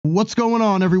What's going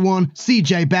on, everyone?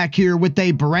 CJ back here with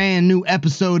a brand new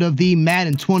episode of the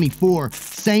Madden 24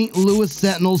 St. Louis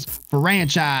Sentinels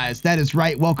franchise. That is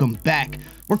right, welcome back.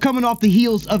 We're coming off the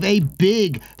heels of a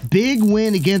big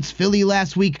win against Philly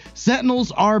last week.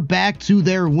 Sentinels are back to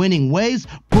their winning ways.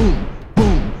 Boom,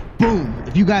 boom, boom.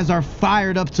 If you guys are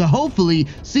fired up to hopefully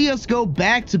see us go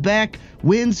back-to-back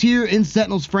wins here in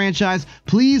Sentinels franchise,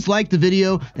 please like the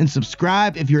video and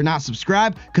subscribe if you're not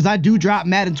subscribed, because I do drop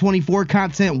Madden 24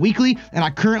 content weekly, and I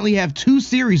currently have two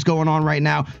series going on right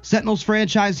now: Sentinels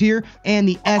franchise here and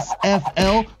the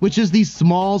SFL, which is the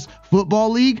Smallz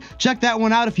Football League. Check that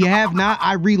one out if you have not.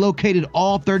 I relocated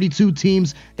all 32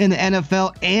 teams in the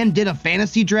NFL and did a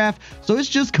fantasy draft, so it's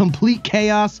just complete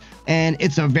chaos and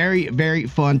it's a very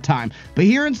fun time. But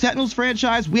here in Sentinels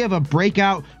franchise, we have a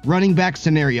breakout running back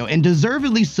scenario, and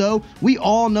deservedly so. We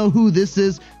all know who this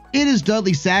is. It is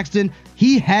Dudley Saxton.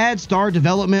 He had star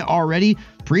development already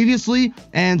previously,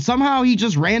 and somehow he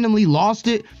just randomly lost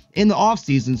it in the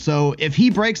offseason. So if he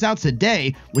breaks out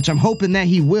today, which I'm hoping that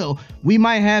he will, we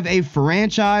might have a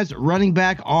franchise running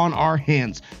back on our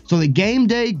hands. So the game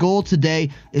day goal today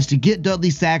is to get Dudley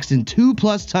Saxton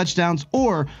 2+ touchdowns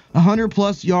or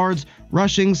 100+ yards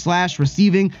rushing /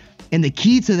 receiving. And the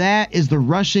key to that is the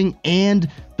rushing and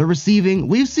the receiving.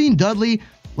 We've seen Dudley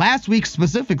last week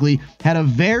specifically had a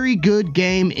very good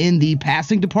game in the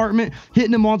passing department,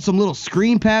 hitting him on some little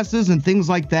screen passes and things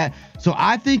like that. So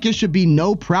I think it should be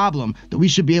no problem that we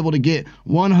should be able to get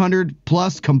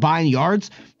 100+ combined yards.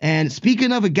 And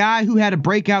speaking of a guy who had a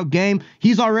breakout game,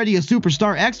 he's already a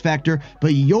superstar X Factor,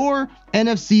 but your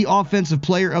NFC Offensive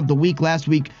Player of the Week last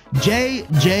week,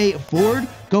 J.J. Ford,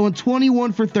 going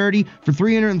 21 for 30 for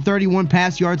 331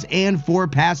 pass yards and 4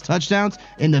 pass touchdowns.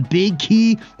 And the big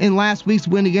key in last week's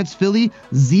win against Philly,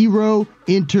 0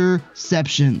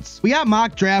 interceptions. We got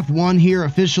mock draft 1 here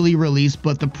officially released,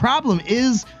 but the problem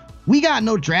is we got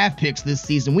no draft picks this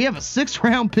season. We have a 6th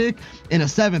round pick and a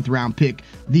 7th round pick.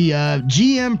 The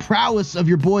GM prowess of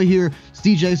your boy here,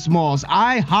 CJ Smallz.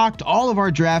 I hawked all of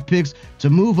our draft picks to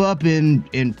move up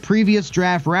in previous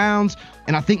draft rounds,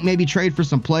 and I think maybe trade for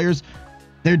some players.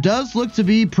 There does look to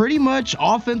be pretty much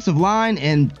offensive line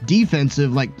and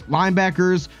defensive, like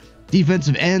linebackers,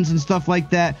 defensive ends and stuff like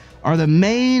that, are the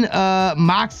main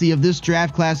moxie of this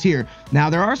draft class here. Now,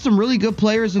 there are some really good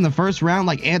players in the first round,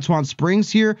 like Antoine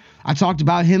Springs here. I talked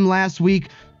about him last week.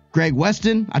 Greg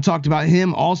Weston, I talked about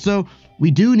him also.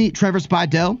 We do need Trevor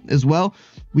Spidell as well.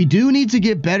 We do need to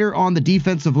get better on the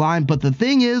defensive line, but the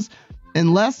thing is,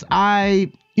 unless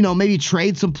I, maybe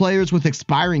trade some players with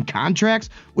expiring contracts,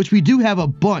 which we do have a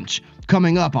bunch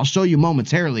coming up, I'll show you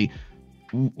momentarily,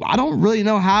 I don't really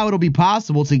know how it'll be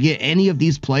possible to get any of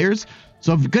these players.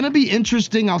 So it's going to be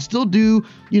interesting. I'll still do,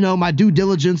 my due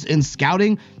diligence in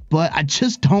scouting, but I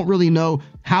just don't really know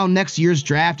how next year's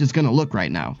draft is going to look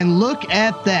right now. And look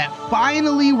at that.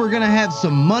 Finally, we're going to have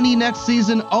some money next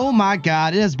season. Oh my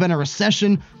God, it has been a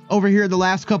recession over here the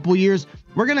last couple years.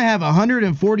 We're going to have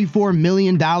 $144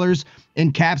 million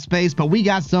in cap space, but we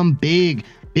got some big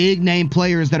name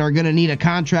players that are going to need a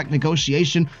contract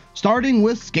negotiation, starting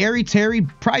with Scary Terry,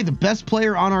 probably the best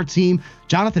player on our team.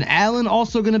 Jonathan Allen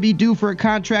also going to be due for a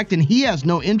contract, and he has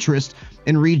no interest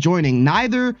in rejoining.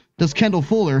 Neither does Kendall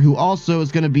Fuller, who also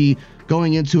is going to be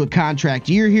going into a contract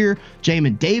year here.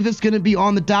 Jamin Davis going to be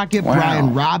on the docket. Wow.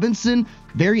 Brian Robinson,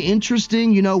 very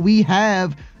interesting. We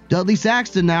have Dudley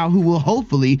Saxton now, who will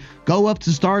hopefully go up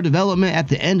to star development at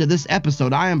the end of this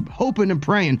episode. I am hoping and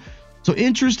praying. So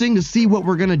interesting to see what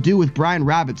we're going to do with Brian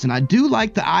Robinson. I do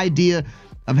like the idea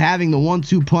of having the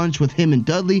 1-2 punch with him and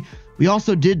Dudley. We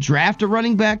also did draft a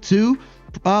running back too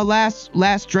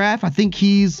last draft. I think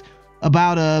he's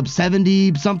about a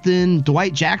 70-something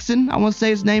Dwight Jackson, I want to say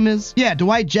his name is. Yeah,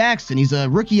 Dwight Jackson. He's a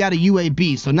rookie out of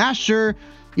UAB. So not sure,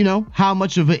 how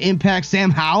much of an impact. Sam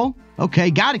Howell.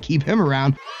 Okay, got to keep him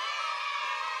around.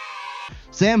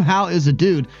 Sam Howell is a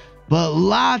dude. But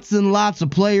lots and lots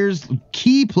of players,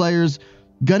 key players,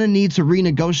 gonna need to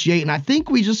renegotiate. And I think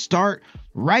we just start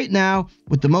right now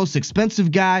with the most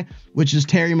expensive guy, which is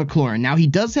Terry McLaurin. Now, he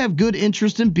does have good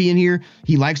interest in being here.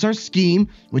 He likes our scheme,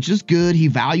 which is good. He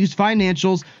values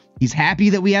financials. He's happy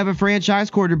that we have a franchise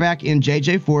quarterback in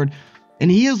J.J. Ford. And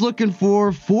he is looking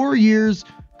for 4 years,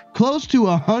 close to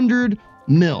 $100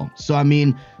 million. So, I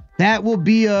mean, that will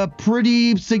be a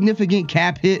pretty significant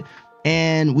cap hit,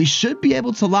 and we should be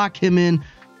able to lock him in.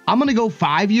 I'm going to go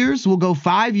 5 years. We'll go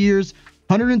 5 years,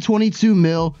 $122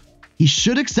 million. He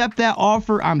should accept that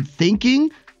offer, I'm thinking,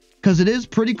 because it is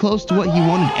pretty close to what he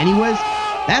wanted anyways.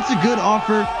 That's a good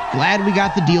offer. Glad we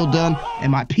got the deal done.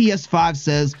 And my PS5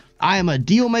 says I am a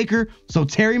deal maker, so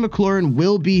Terry McLaurin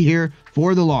will be here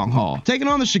for the long haul. Taking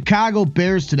on the Chicago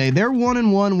Bears today. They're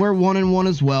 1-1. We're 1-1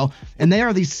 as well. And they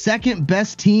are the second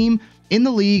best team in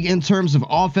the league in terms of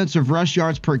offensive rush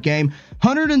yards per game,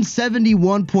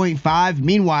 171.5.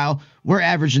 Meanwhile, we're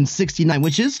averaging 69,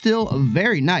 which is still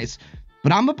very nice.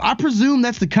 But I presume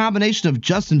that's the combination of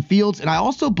Justin Fields, and I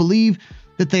also believe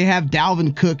that they have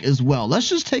Dalvin Cook as well. Let's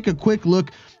just take a quick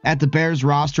look at the Bears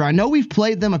roster. I know we've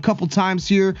played them a couple times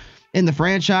here in the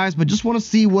franchise, but just want to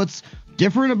see what's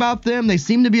different about them. They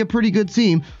seem to be a pretty good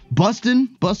team. Bustin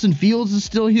Fields is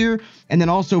still here, and then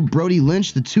also Brody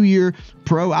Lynch, the 2-year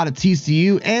pro out of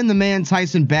TCU, and the man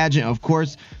Tyson Bagent, of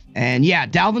course. And yeah,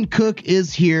 Dalvin Cook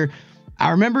is here.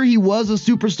 I remember he was a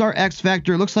superstar X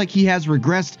Factor. It looks like he has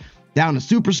regressed down to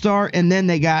superstar, and then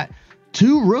they got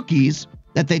 2 rookies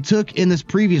that they took in this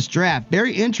previous draft.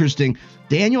 Very interesting.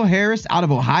 Daniel Harris out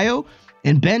of Ohio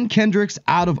and Ben Kendricks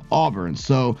out of Auburn.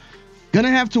 So gonna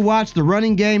have to watch the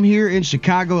running game here in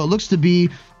Chicago. It looks to be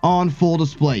on full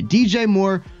display. DJ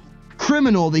Moore,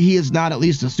 criminal that he is not at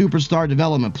least a superstar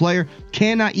development player.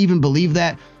 Cannot even believe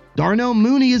that. Darnell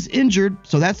Mooney is injured,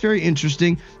 so that's very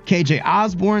interesting. KJ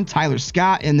Osborne, Tyler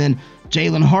Scott, and then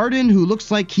Jalen Harden, who looks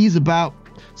like he's about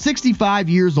 65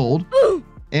 years old.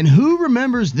 And who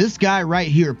remembers this guy right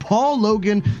here? Paul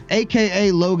Logan,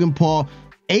 aka Logan Paul,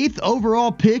 8th overall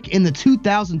pick in the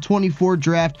 2024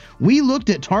 draft. We looked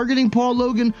at targeting Paul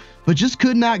Logan, but just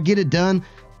could not get it done.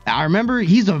 I remember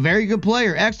he's a very good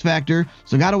player, X Factor,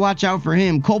 so got to watch out for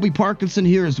him. Colby Parkinson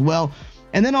here as well.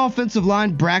 And then offensive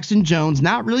line, Braxton Jones,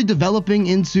 not really developing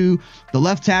into the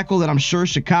left tackle that I'm sure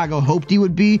Chicago hoped he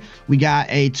would be. We got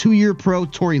a 2-year pro,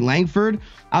 Torrey Langford,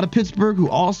 out of Pittsburgh, who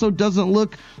also doesn't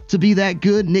look to be that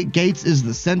good. Nick Gates is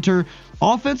the center.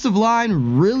 Offensive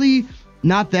line, really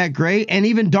not that great. And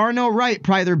even Darnell Wright,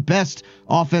 probably their best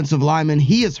offensive lineman,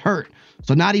 he is hurt,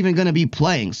 so not even going to be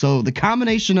playing. So the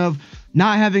combination of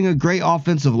not having a great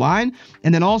offensive line,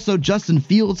 and then also Justin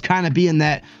Fields kind of being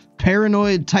that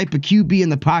paranoid type of QB in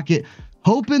the pocket,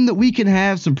 hoping that we can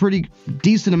have some pretty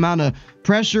decent amount of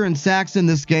pressure and sacks in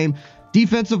this game.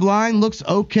 Defensive line looks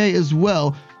okay as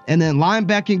well. And then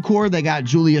linebacking core, they got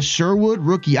Julius Sherwood,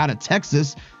 rookie out of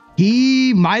Texas.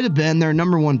 He might have been their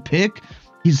 #1 pick.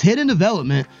 He's hit in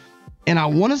development, and I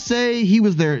want to say he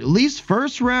was their at least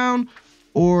first round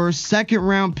or second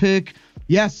round pick.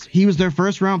 Yes, he was their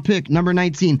first round pick, number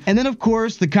 19. And then, of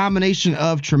course, the combination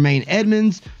of Tremaine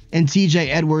Edmonds and TJ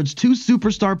Edwards, 2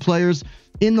 superstar players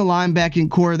in the linebacking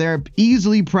core. They're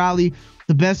easily, probably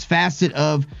the best facet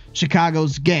of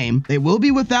Chicago's game. They will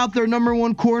be without their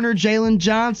 #1 corner, Jalen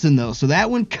Johnson, though, so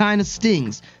that one kind of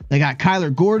stings. They got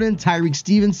Kyler Gordon, Tyreek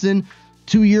Stevenson,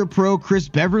 2-year pro Chris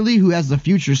Beverly, who has the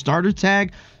future starter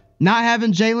tag. Not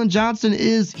having Jalen Johnson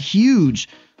is huge,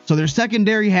 so their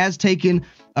secondary has taken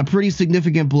a pretty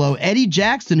significant blow. Eddie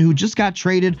Jackson, who just got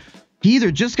traded, he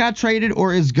either just got traded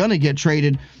or is going to get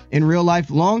traded in real life.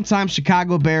 Longtime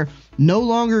Chicago Bear, no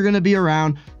longer going to be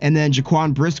around. And then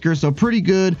Jaquan Brisker, so pretty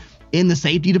good in the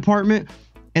safety department.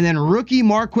 And then rookie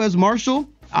Marquez Marshall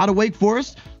out of Wake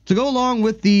Forest to go along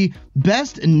with the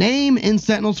best name in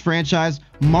Sentinels franchise,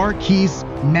 Marquise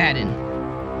Madden.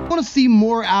 I want to see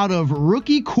more out of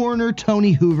rookie corner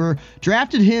Tony Hoover.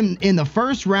 Drafted him in the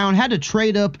first round, had to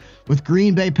trade up with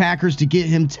Green Bay Packers to get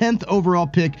him 10th overall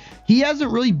pick. He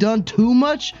hasn't really done too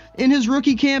much in his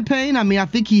rookie campaign. I mean, I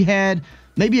think he had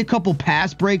maybe a couple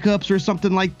pass breakups or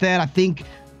something like that. I think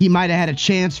he might have had a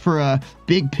chance for a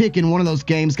big pick in one of those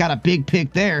games, got a big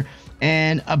pick there.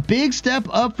 And a big step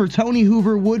up for Tony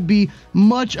Hoover would be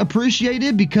much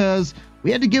appreciated because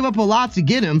we had to give up a lot to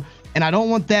get him. And I don't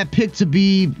want that pick to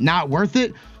be not worth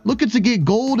it. Looking to get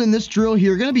gold in this drill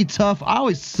here. Going to be tough. I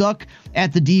always suck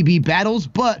at the DB battles,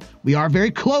 but we are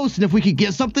very close. And if we could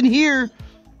get something here,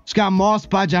 just got mossed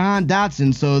by Jahan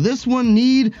Dotson. So this one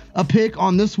need a pick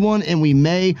on this one, and we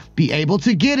may be able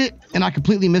to get it. And I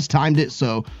completely mistimed it,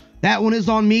 so that one is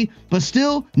on me, but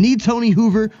still need Tony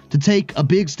Hoover to take a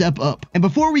big step up. And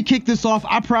before we kick this off,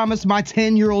 I promised my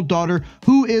 10-year-old daughter,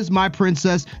 who is my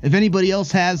princess, if anybody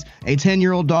else has a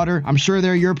 10-year-old daughter, I'm sure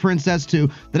they're your princess too,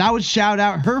 that I would shout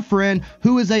out her friend,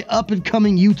 who is a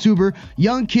up-and-coming YouTuber,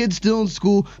 young kid still in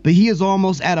school, but he is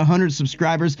almost at 100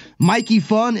 subscribers. Mikey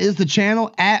Fun is the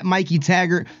channel, at Mikey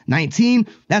Taggart 19.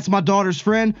 That's my daughter's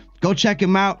friend. Go check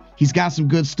him out. He's got some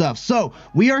good stuff. So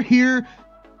we are here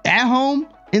at home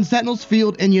in Sentinels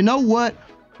Field, and you know what?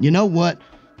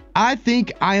 I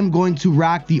think I am going to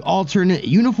rock the alternate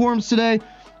uniforms today.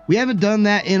 We haven't done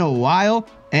that in a while,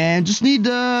 and just need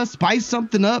to spice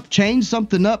something up, change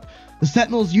something up. The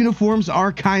Sentinels uniforms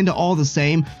are kind of all the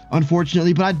same,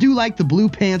 unfortunately, but I do like the blue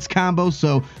pants combo,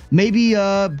 so maybe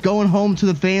going home to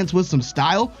the fans with some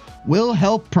style will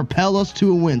help propel us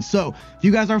to a win. So if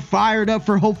you guys are fired up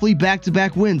for hopefully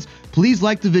back-to-back wins, please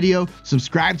like the video,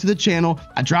 subscribe to the channel.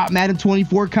 I drop Madden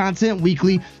 24 content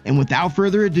weekly, and without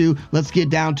further ado, let's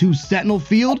get down to Sentinel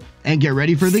Field and get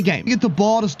ready for the game. Get the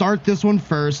ball to start this one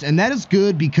first, and that is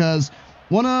good because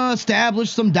want to establish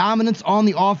some dominance on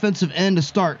the offensive end to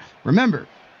start. Remember,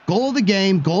 goal of the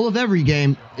game, goal of every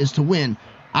game is to win,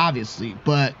 obviously.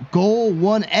 But goal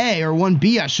 1A, or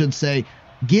 1B, I should say,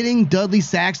 getting Dudley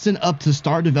Saxton up to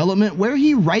star development where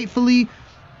he rightfully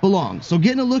belongs. So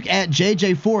getting a look at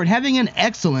JJ Ford, having an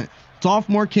excellent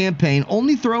sophomore campaign,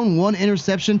 only thrown 1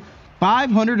 interception,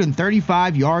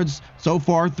 535 yards so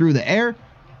far through the air.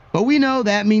 But we know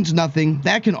that means nothing.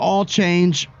 That can all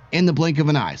change in the blink of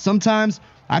an eye. Sometimes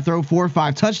I throw 4 or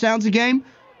 5 touchdowns a game.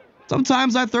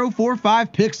 Sometimes I throw 4 or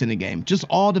 5 picks in a game. Just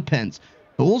all depends.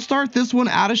 But we'll start this one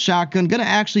out of shotgun. Gonna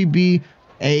actually be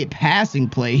a passing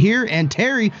play here. And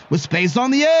Terry with space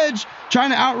on the edge,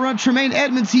 trying to outrun Tremaine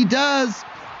Edmonds. He does.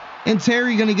 And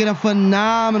Terry gonna get a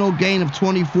phenomenal gain of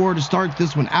 24 to start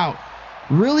this one out.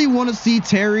 Really want to see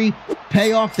Terry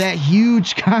pay off that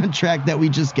huge contract that we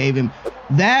just gave him.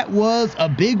 That was a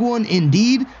big one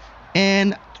indeed,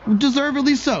 and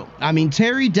deservedly so. I mean,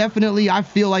 Terry definitely, I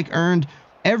feel like, earned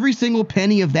every single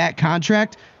penny of that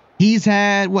contract. He's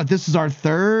had, what, this is our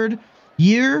 3rd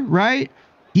year, right?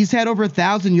 He's had over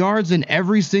 1,000 yards in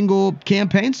every single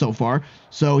campaign so far,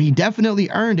 so he definitely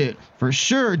earned it for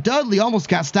sure. Dudley almost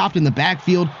got stopped in the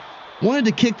backfield, wanted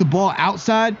to kick the ball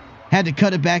outside, had to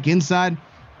cut it back inside.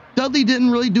 Dudley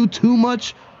didn't really do too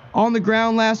much on the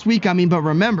ground last week. I mean, but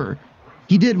remember,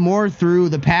 he did more through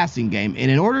the passing game,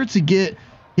 and in order to get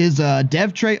his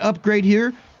dev trait upgrade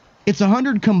here, it's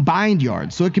 100 combined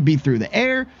yards. So it could be through the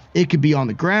air, it could be on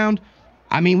the ground.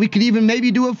 I mean, we could even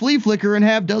maybe do a flea flicker and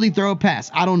have Dudley throw a pass.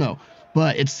 I don't know.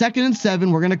 But it's 2nd and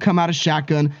 7. We're going to come out of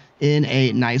shotgun in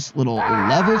a nice little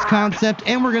levels concept,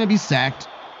 and we're going to be sacked.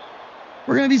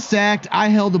 We're going to be sacked. I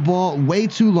held the ball way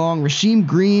too long. Rasheem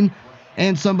Green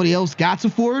and somebody else got to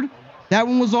Ford. That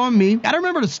one was on me. Got to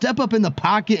remember to step up in the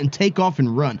pocket and take off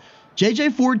and run.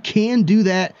 JJ Ford can do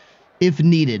that if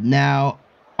needed. Now,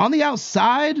 on the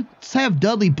outside, let's have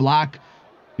Dudley block.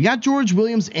 We got George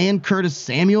Williams and Curtis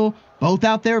Samuel both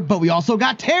out there, but we also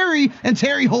got Terry, and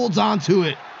Terry holds on to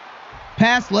it.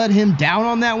 Pass led him down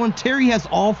on that one. Terry has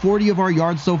all 40 of our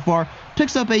yards so far.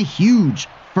 Picks up a huge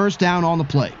first down on the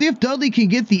play. See if Dudley can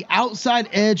get the outside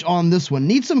edge on this one.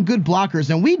 Need some good blockers,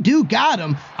 and we do got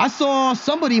him. I saw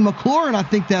somebody, McLaurin, I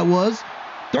think that was,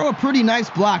 throw a pretty nice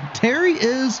block. Terry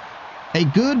is a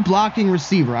good blocking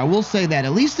receiver. I will say that.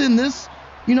 At least in this,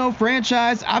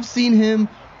 franchise, I've seen him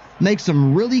make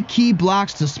some really key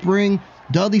blocks to spring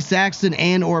Dudley Saxton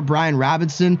and or Brian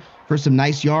Robinson for some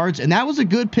nice yards. And that was a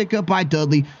good pickup by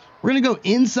Dudley. We're going to go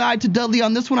inside to Dudley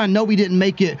on this one. I know we didn't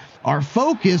make it our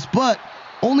focus, but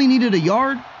only needed a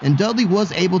yard, and Dudley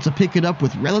was able to pick it up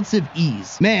with relative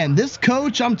ease. Man, this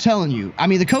coach, I'm telling you, I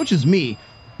mean, the coach is me,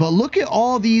 but look at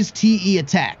all these TE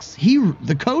attacks.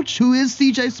 The coach, who is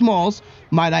CJ Smallz,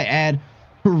 might I add,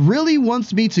 who really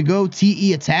wants me to go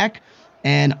TE attack.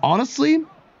 And honestly,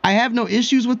 I have no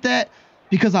issues with that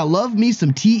because I love me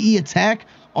some TE attack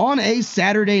on a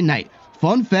Saturday night.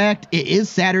 Fun fact, it is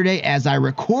Saturday as I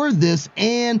record this,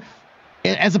 and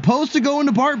as opposed to going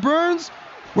to Bart Burns,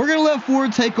 we're going to let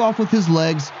Ford take off with his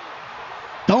legs.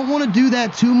 Don't want to do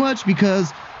that too much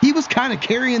because he was kind of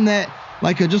carrying that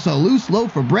like just a loose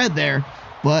loaf of bread there.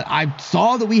 But I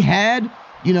saw that we had,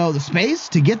 the space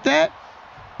to get that.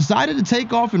 Decided to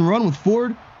take off and run with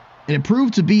Ford, and it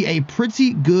proved to be a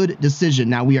pretty good decision.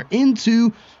 Now we are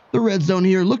into the red zone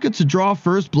here. Looking to draw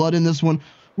first blood in this one.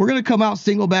 We're going to come out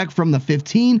single back from the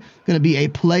 15. Going to be a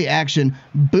play action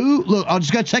boot. Look, I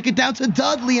just got to check it down to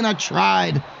Dudley, and I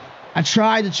tried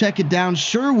to check it down.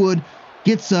 Sherwood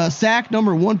gets sack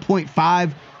number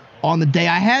 1.5 on the day.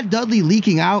 I had Dudley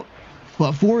leaking out,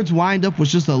 but Ford's windup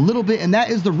was just a little bit, and that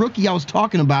is the rookie I was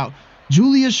talking about,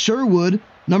 Julius Sherwood,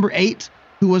 number 8,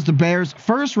 who was the Bears'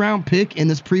 first-round pick in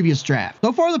this previous draft.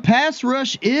 So far, the pass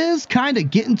rush is kind of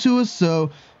getting to us,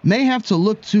 so may have to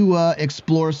look to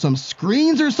explore some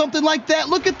screens or something like that.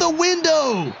 Look at the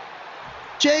window.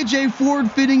 JJ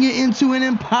Ford fitting it into an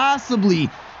impossibly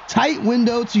tight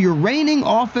window to your reigning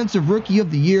offensive rookie of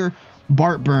the year,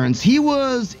 Bart Burns. He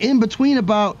was in between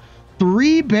about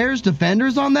 3 Bears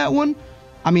defenders on that one.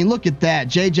 I mean, look at that.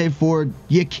 JJ Ford,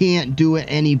 you can't do it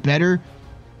any better.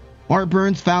 Bart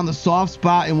Burns found the soft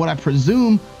spot in what I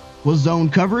presume was zone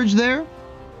coverage there.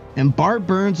 and Bart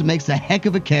Burns makes a heck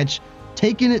of a catch,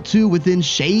 taking it to within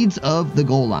shades of the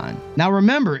goal line. Now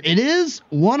remember, it is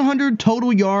 100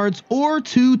 total yards or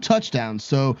 2 touchdowns,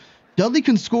 so Dudley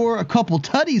can score a couple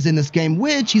tutties in this game,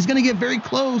 which he's going to get very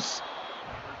close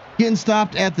getting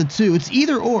stopped at the 2. It's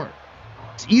either or.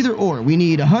 It's either or. We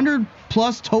need 100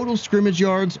 plus total scrimmage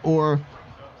yards or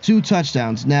 2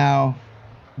 touchdowns. Now,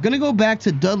 I'm going to go back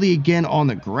to Dudley again on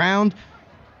the ground,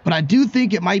 but I do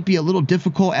think it might be a little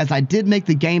difficult as I did make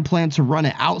the game plan to run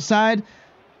it outside.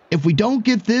 If we don't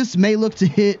get this, may look to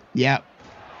hit. Yeah,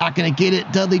 not going to get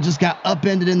it. Dudley just got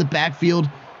upended in the backfield.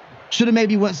 Should have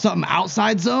maybe went something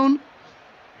outside zone.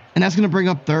 And that's going to bring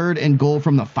up 3rd and goal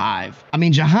from the 5. I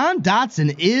mean, Jahan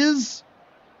Dotson is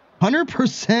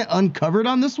 100% uncovered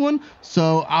on this one.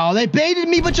 So, oh, they baited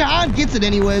me, but Jahan gets it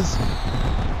anyways.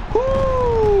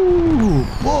 Woo,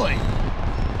 boy.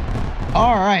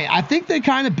 All right, I think they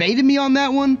kind of baited me on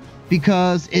that one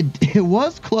because it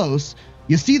was close.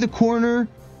 You see the corner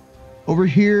over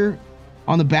here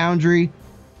on the boundary.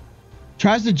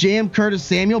 Tries to jam Curtis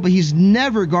Samuel, but he's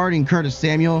never guarding Curtis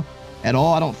Samuel at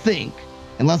all, I don't think,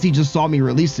 unless he just saw me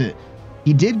release it.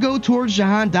 He did go towards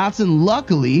Jahan Dotson.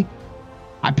 Luckily,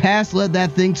 I led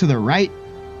that thing to the right.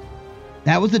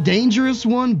 That was a dangerous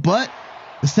one, but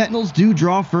the Sentinels do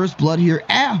draw first blood here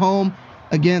at home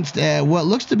against what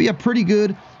looks to be a pretty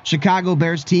good Chicago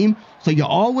Bears team. So you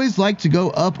always like to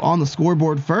go up on the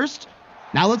scoreboard first.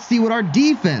 Now let's see what our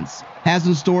defense has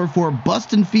in store for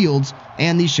Bustin' Fields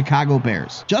and the Chicago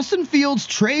Bears. Justin Fields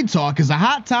trade talk is a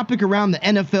hot topic around the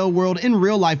NFL world, in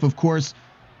real life, of course.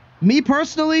 Me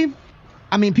personally,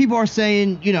 I mean, people are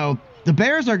saying, you know, the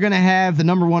Bears are going to have the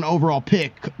 #1 overall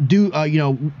pick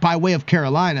by way of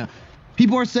Carolina.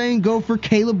 People are saying go for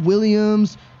Caleb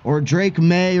Williams or Drake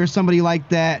May or somebody like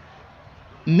that.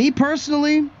 Me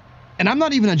personally, and I'm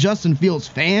not even a Justin Fields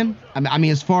fan. I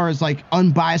mean, as far as like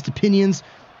unbiased opinions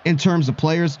in terms of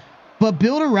players, but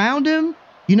build around him.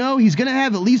 You know, he's going to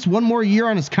have at least 1 more year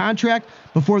on his contract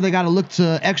before they got to look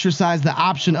to exercise the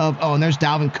option of, oh, and there's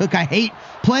Dalvin Cook. I hate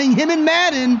playing him in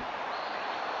Madden.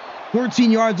 14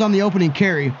 yards on the opening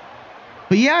carry.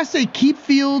 But yeah, I say keep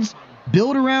Fields,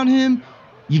 build around him.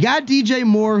 You got DJ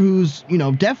Moore, who's, you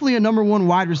know, definitely a #1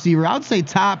 wide receiver. I would say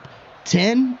top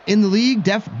 10 in the league,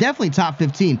 definitely top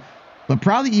 15, but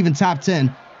probably even top 10.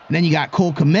 And then you got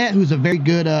Cole Kmet, who's a very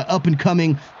good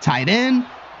up-and-coming tight end.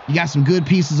 You got some good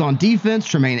pieces on defense,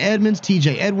 Tremaine Edmonds,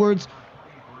 TJ Edwards.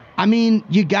 I mean,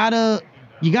 you gotta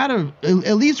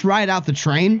at least ride out the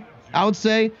train, I would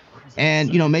say.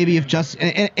 And, you know, maybe if just,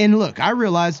 and look, I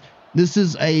realize this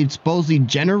is a supposedly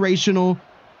generational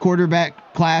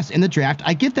quarterback class in the draft.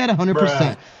 I get that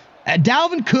 100%.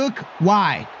 Dalvin Cook,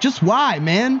 why? Just why,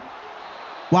 man?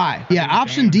 Why? Yeah,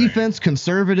 option defense,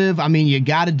 conservative. I mean, you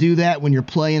got to do that when you're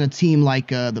playing a team like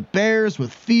the Bears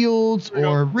with Fields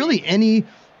or really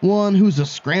anyone who's a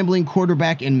scrambling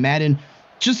quarterback in Madden.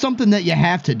 Just something that you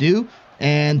have to do.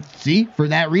 And see, for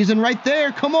that reason right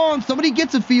there, come on, somebody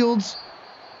gets a Fields.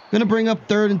 Going to bring up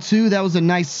 3rd and 2. That was a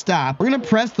nice stop. We're going to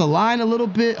press the line a little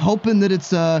bit, hoping that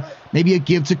it's maybe a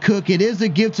give to Cook. It is a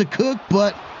give to Cook,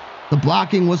 but the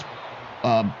blocking was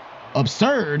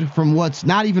absurd from what's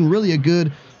not even really a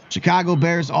good Chicago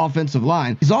Bears offensive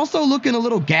line. He's also looking a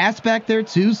little gas back there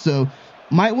too, so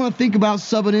might want to think about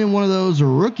subbing in one of those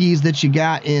rookies that you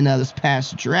got in this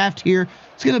past draft here.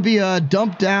 It's going to be a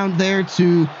dump down there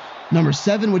to number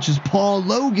 7, which is Paul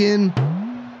Logan,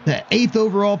 the 8th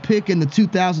overall pick in the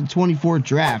 2024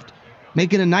 draft.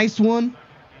 Making a nice one.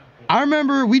 I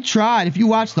remember we tried, if you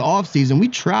watch the offseason, we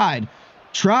tried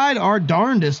our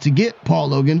darndest to get Paul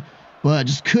Logan, but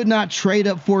just could not trade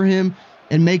up for him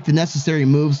and make the necessary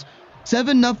moves.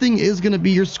 7-0 is going to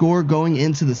be your score going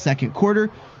into the second quarter.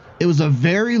 It was a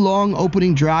very long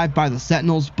opening drive by the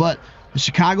Sentinels, but the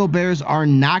Chicago Bears are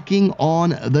knocking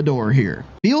on the door here.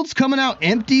 Fields coming out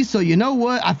empty, so you know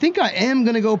what? I think I am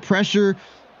going to go pressure.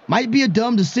 Might be a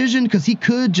dumb decision because he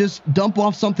could just dump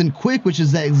off something quick, which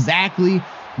is exactly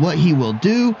what he will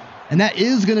do. And that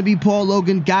is going to be Paul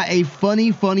Logan. Got a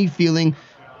funny feeling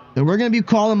that we're going to be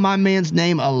calling my man's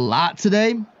name a lot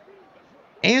today.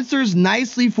 Answers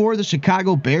nicely for the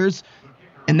Chicago Bears.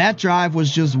 And that drive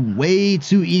was just way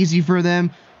too easy for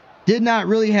them. Did not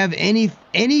really have any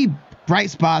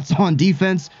bright spots on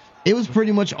defense. It was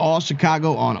pretty much all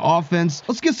Chicago on offense.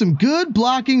 Let's get some good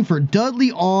blocking for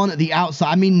Dudley on the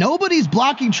outside. I mean, nobody's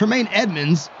blocking Tremaine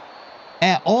Edmonds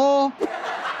at all.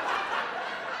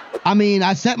 I mean,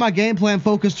 I set my game plan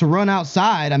focus to run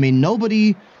outside. I mean,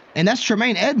 nobody, and that's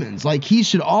Tremaine Edmonds. Like, he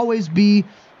should always be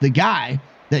the guy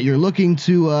that you're looking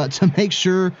to make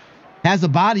sure has a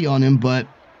body on him, but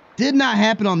did not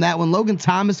happen on that one. Logan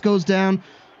Thomas goes down.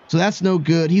 So that's no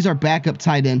good. He's our backup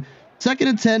tight end. 2nd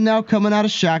and 10 now coming out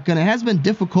of shotgun. It has been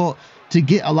difficult to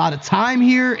get a lot of time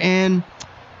here, and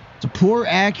it's a poor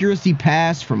accuracy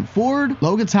pass from Ford.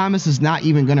 Logan Thomas is not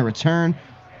even going to return,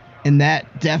 and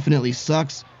that definitely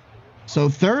sucks. So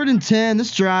 3rd and 10,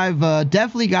 this drive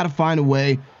definitely got to find a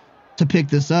way to pick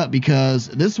this up because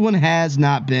this one has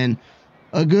not been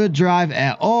a good drive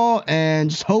at all,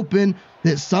 and just hoping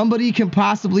that somebody can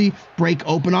possibly break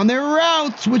open on their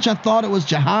routes, which I thought it was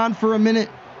Jahan for a minute.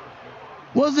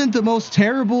 Wasn't the most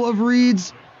terrible of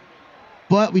reads,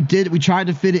 but we tried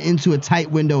to fit it into a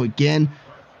tight window again,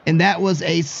 and that was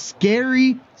a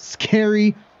scary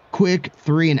quick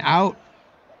 3 and out.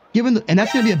 And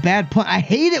that's gonna be a bad punt. I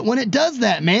hate it when it does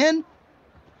that, man.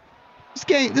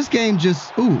 This game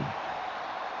just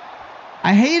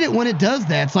I hate it when it does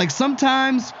that. It's like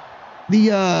sometimes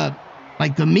the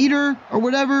like the meter or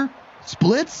whatever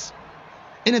splits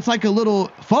and it's like a little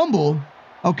fumble.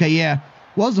 Okay, yeah,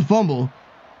 was a fumble,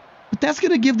 but that's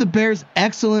going to give the Bears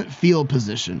excellent field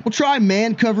position. We'll try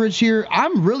man coverage here.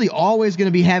 I'm really always going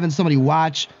to be having somebody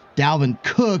watch Dalvin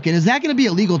Cook, and is that going to be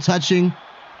illegal touching?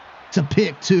 It's a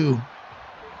pick too.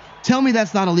 Tell me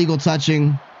that's not illegal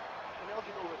touching.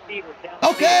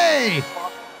 Okay,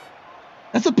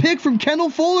 that's a pick from Kendall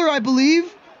Fuller, I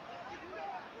believe.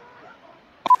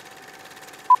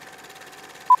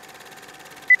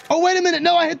 Oh, wait a minute.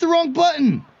 No, I hit the wrong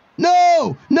button.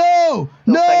 No.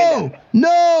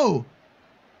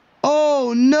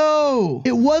 Oh, no.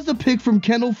 It was a pick from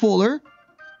Kendall Fuller.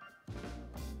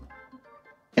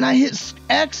 And I hit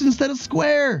X instead of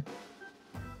square.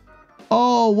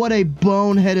 Oh, what a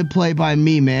boneheaded play by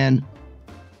me, man.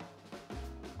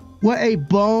 What a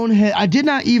bonehead. I did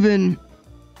not even...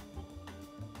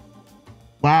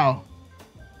 Wow.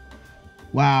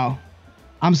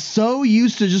 I'm so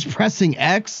used to just pressing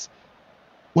X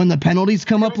when the penalties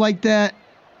come up like that.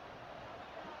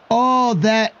 Oh,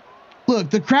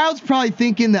 look, the crowd's probably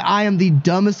thinking that I am the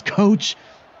dumbest coach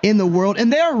in the world,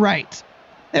 and they're right.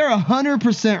 They're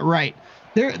 100% right.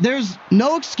 There's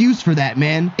no excuse for that,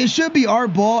 man. It should be our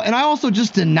ball, and I also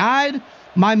just denied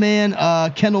my man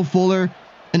Kendall Fuller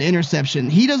an interception.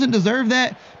 He doesn't deserve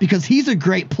that because he's a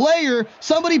great player.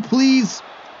 Somebody please...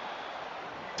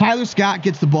 Tyler Scott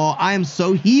gets the ball. I am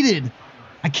so heated.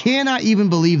 I cannot even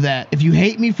believe that. If you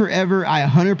hate me forever, I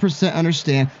 100%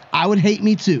 understand. I would hate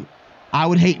me too.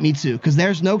 Because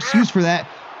there's no excuse for that.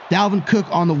 Dalvin Cook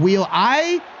on the wheel.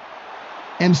 I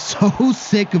am so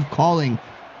sick of calling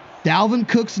Dalvin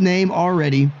Cook's name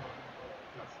already.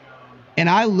 And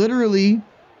I literally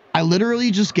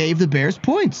just gave the Bears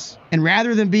points. And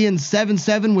rather than being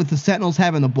 7-7 with the Sentinels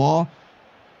having the ball,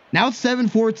 now it's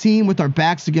 7-14 with our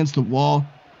backs against the wall.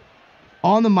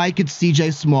 On the mic, it's CJ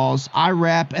Smallz. I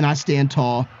rap and I stand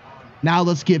tall. Now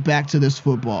let's get back to this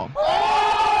football. Now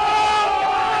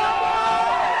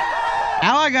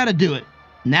I got to do it.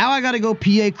 Now I got to go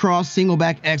PA cross, single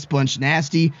back X bunch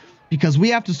nasty because we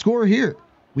have to score here.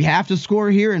 We have to score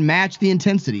here and match the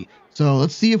intensity. So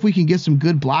let's see if we can get some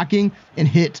good blocking and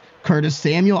hit Curtis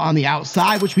Samuel on the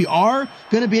outside, which we are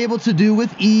going to be able to do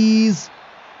with ease.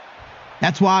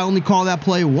 That's why I only call that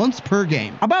play once per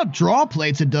game. How about draw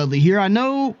play to Dudley here? I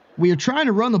know we are trying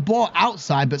to run the ball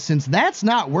outside, but since that's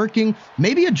not working,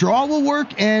 maybe a draw will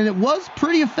work, and it was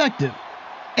pretty effective.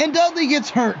 And Dudley gets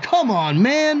hurt. Come on,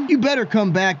 man. You better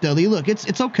come back, Dudley. Look,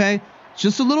 it's okay. It's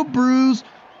just a little bruise.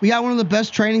 We got one of the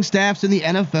best training staffs in the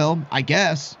NFL, I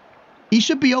guess. He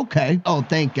should be okay. Oh,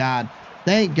 thank God.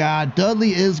 Thank God.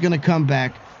 Dudley is going to come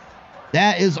back.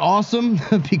 That is awesome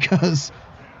because...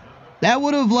 that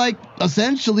would have, like,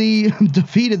 essentially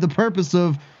defeated the purpose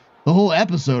of the whole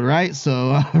episode, right?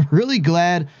 So I'm really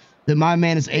glad that my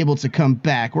man is able to come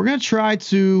back. We're going to try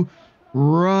to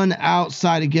run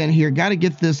outside again here. Got to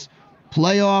get this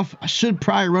play off. I should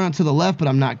probably run it to the left, but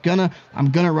I'm not gonna.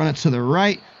 I'm going to run it to the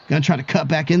right. Going to try to cut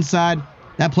back inside.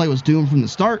 That play was doomed from the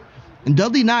start. And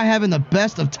Dudley not having the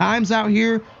best of times out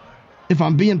here. If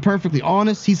I'm being perfectly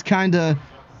honest, he's kind of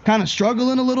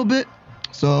struggling a little bit.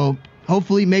 So...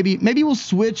 hopefully, maybe we'll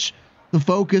switch the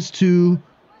focus to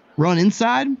run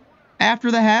inside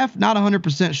after the half. Not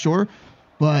 100% sure,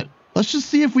 but let's just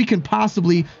see if we can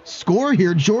possibly score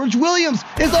here. George Williams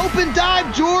is open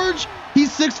dive. George, he's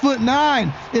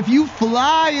 6'9". If you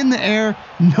fly in the air,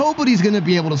 nobody's going to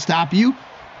be able to stop you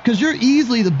because you're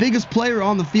easily the biggest player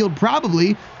on the field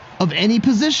probably of any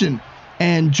position.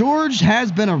 And George has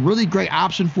been a really great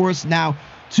option for us now.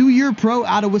 2-year pro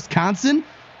out of Wisconsin.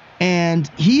 And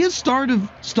he is star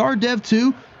dev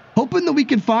too, hoping that we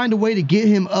can find a way to get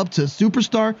him up to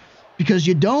superstar because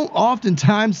you don't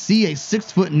oftentimes see a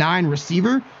 6'9"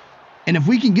 receiver And if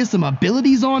we can get some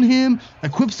abilities on him,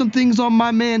 equip some things on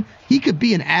my man, he could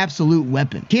be an absolute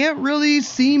weapon. Can't really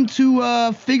seem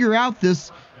to figure out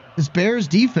this Bears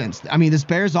defense. I mean, this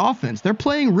Bears offense. They're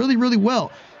playing really, really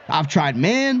well. I've tried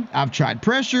man, I've tried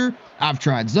pressure, I've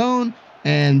tried zone,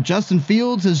 and Justin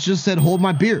Fields has just said, hold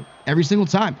my beer every single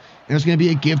time. And there's going to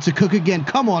be a give to Cook again.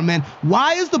 Come on, man.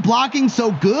 Why is the blocking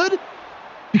so good?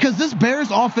 Because this Bears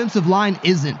offensive line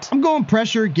isn't. I'm going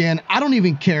pressure again. I don't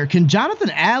even care. Can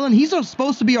Jonathan Allen, he's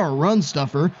supposed to be our run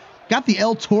stuffer, got the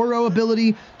El Toro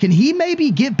ability. Can he maybe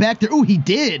get back there? Oh, he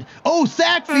did. Oh,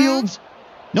 sack Fields.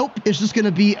 Nope. It's just going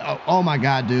to be, oh my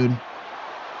God, dude.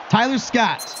 Tyler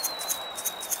Scott.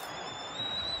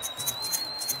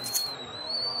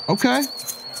 Okay.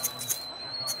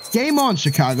 Game on,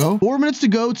 Chicago. 4 minutes to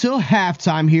go till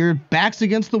halftime here. Backs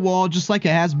against the wall, just like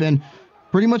it has been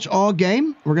pretty much all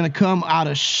game. We're going to come out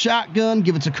of shotgun,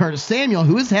 give it to Curtis Samuel,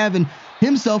 who is having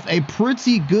himself a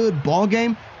pretty good ball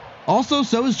game. Also,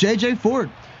 so is J.J. Ford.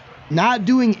 Not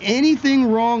doing anything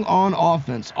wrong on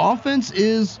offense. Offense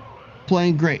is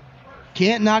playing great.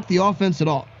 Can't knock the offense at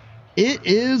all. It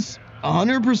is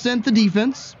 100% the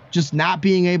defense, just not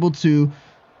being able to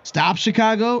stop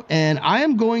Chicago. And I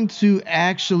am going to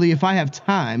actually, if I have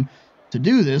time to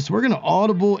do this, we're going to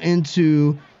audible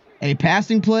into a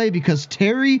passing play because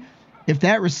Terry, if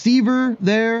that receiver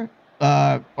there,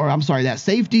 that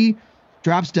safety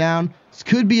drops down, this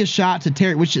could be a shot to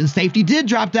Terry, which the safety did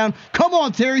drop down. Come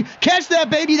on, Terry. Catch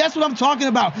that, baby. That's what I'm talking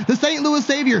about. The St. Louis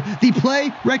Savior. The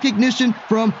play recognition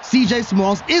from CJ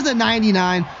Smallz is a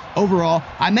 99 overall.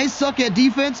 I may suck at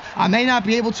defense. I may not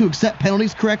be able to accept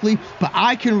penalties correctly, but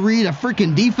I can read a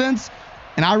freaking defense,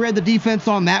 and I read the defense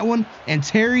on that one, and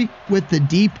Terry with the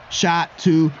deep shot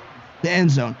to the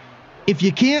end zone. If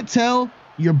you can't tell,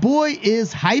 your boy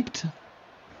is hyped,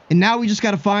 and now we just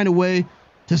got to find a way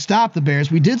to stop the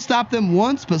Bears. We did stop them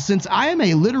once, but since I am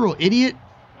a literal idiot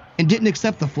and didn't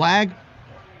accept the flag,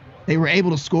 they were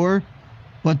able to score.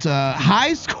 But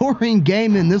high-scoring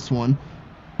game in this one.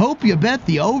 Hope you bet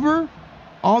the over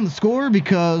on the score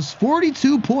because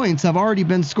 42 points have already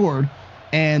been scored,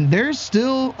 and there's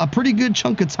still a pretty good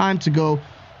chunk of time to go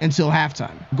until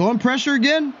halftime. Going pressure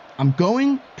again. I'm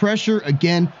going pressure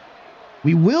again.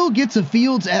 We will get to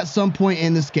Fields at some point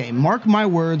in this game. Mark my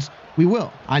words, we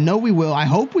will. I know we will. I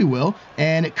hope we will.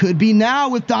 And it could be now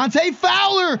with Dante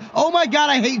Fowler. Oh my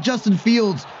God, I hate Justin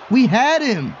Fields. We had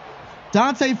him.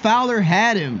 Dante Fowler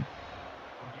had him.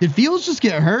 Did Fields just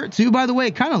get hurt too, by the way?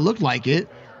 It kind of looked like it.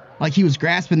 Like he was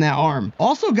grasping that arm.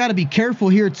 Also got to be careful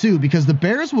here too because the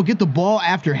Bears will get the ball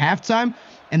after halftime.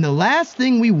 And the last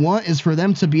thing we want is for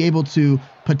them to be able to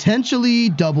potentially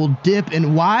double dip.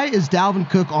 And why is Dalvin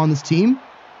Cook on this team?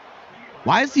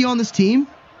 Why is he on this team?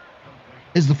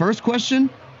 Is the first question.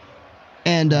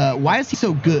 And why is he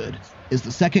so good? Is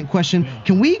the second question.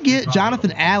 Can we get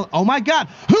Jonathan Allen? Oh my God.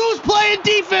 Who's playing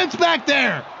defense back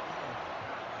there?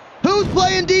 Who's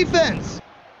playing defense?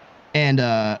 And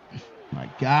my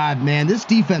God, man, this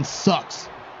defense sucks.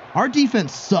 Our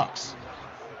defense sucks.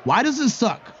 Why does it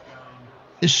suck?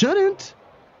 It shouldn't.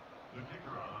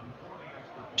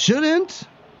 Shouldn't.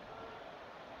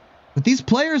 But these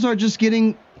players are just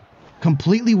getting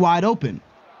completely wide open.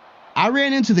 I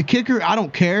ran into the kicker. I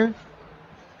don't care.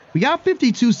 We got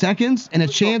 52 seconds and a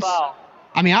chance.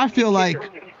 I mean, I feel like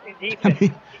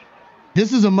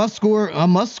this is a must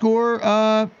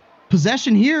score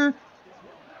possession here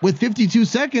with 52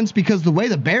 seconds because the way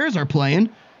the Bears are playing,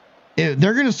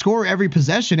 they're going to score every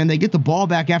possession and they get the ball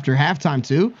back after halftime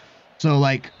too. So,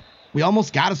 like, we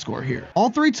almost got to score here.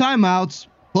 All three timeouts,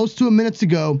 close to a minute to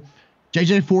go.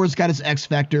 J.J. Ford's got his X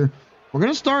factor. We're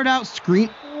going to start out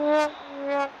screen. I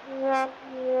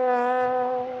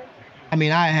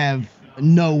mean, I have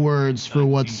no words for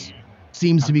what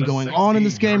seems to be going on in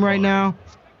this game right now.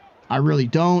 I really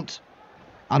don't.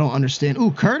 I don't understand.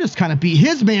 Ooh, Curtis kind of beat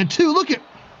his man too. Look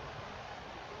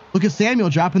at Samuel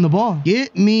dropping the ball.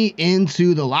 Get me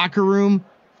into the locker room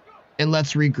and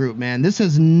let's regroup, man. This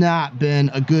has not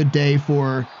been a good day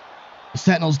for the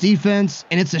Sentinels defense,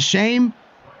 and it's a shame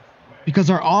because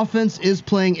our offense is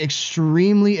playing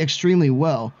extremely, extremely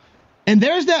well. And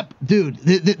there's that dude.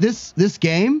 This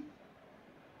game.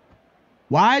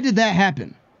 Why did that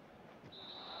happen?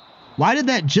 Why did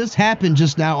that just happen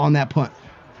just now on that punt?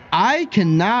 I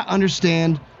cannot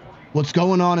understand what's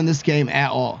going on in this game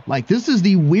at all. Like, this is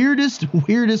the weirdest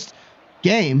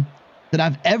game that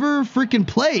I've ever freaking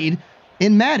played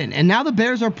in Madden. And now the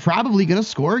Bears are probably going to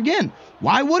score again.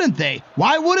 Why wouldn't they?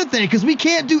 Why wouldn't they? Because we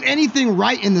can't do anything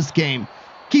right in this game.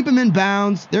 Keep them in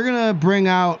bounds. They're going to bring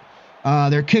out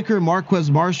their kicker,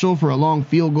 Marquez Marshall, for a long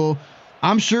field goal.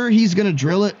 I'm sure he's going to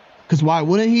drill it because why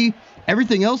wouldn't he?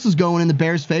 Everything else is going in the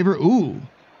Bears' favor. Ooh,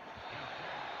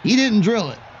 he didn't drill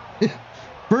it.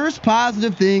 First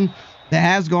positive thing that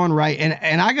has gone right.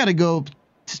 And I got to go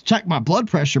check my blood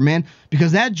pressure, man,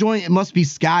 because that joint, it must be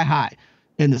sky high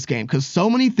in this game, because so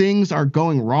many things are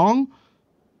going wrong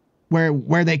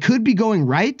where they could be going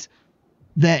right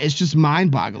that it's just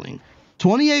mind-boggling.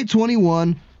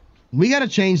 28-21, we got to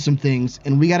change some things,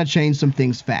 and we got to change some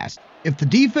things fast. If the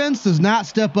defense does not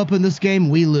step up in this game,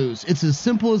 we lose. It's as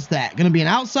simple as that. Going to be an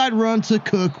outside run to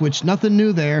Cook, which nothing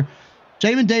new there.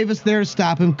 Jamin Davis there to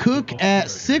stop him. Cook at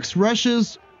 6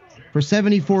 rushes for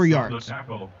 74 yards.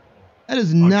 That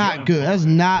is not good. That's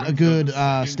not a good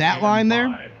stat line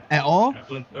there at all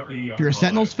if you're a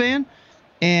Sentinels fan.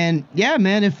 And yeah,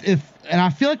 man, and I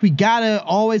feel like we gotta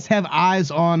always have eyes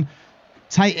on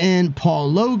tight end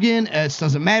Paul Logan. It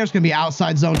doesn't matter. It's gonna be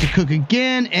outside zone to Cook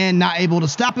again, and not able to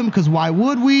stop him, because why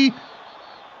would we?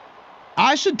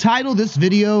 I should title this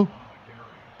video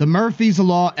the Murphy's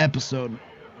Law episode.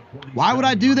 Why would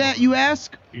I do that, you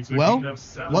ask? Well,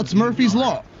 what's Murphy's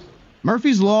Law?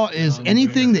 Murphy's Law is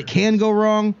anything that can go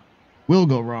wrong will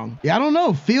go wrong. Yeah, I don't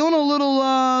know. Feeling a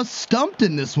little stumped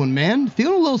in this one, man.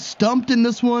 Feeling a little stumped in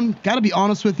this one. Got to be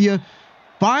honest with you.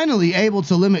 Finally able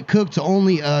to limit Cook to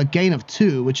only a gain of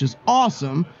 2, which is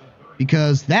awesome,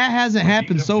 because that hasn't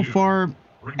happened so far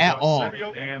at all.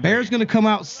 Bears going to come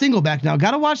out single back now.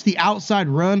 Got to watch the outside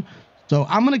run. So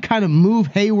I'm going to kind of move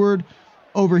Hayward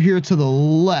over here to the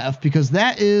left, because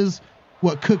that is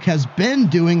what Cook has been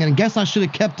doing. And I guess I should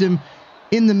have kept him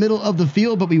in the middle of the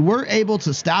field, but we were able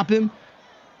to stop him.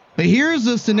 But here's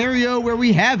a scenario where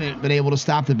we haven't been able to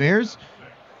stop the Bears.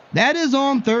 That is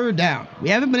on 3rd down. We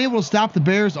haven't been able to stop the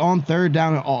Bears on 3rd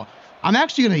down at all. I'm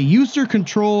actually going to user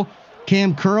control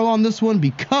Cam Curl on this one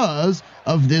because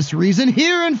of this reason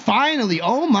here. And finally,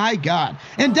 oh my God.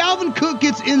 And Dalvin Cook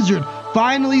gets injured.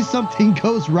 Finally, something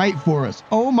goes right for us.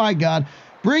 Oh my God.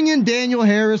 Bring in Daniel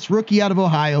Harris, rookie out of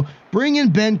Ohio. Bring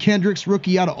in Ben Kendricks,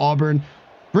 rookie out of Auburn.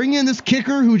 Bring in this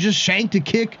kicker who just shanked a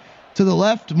kick to the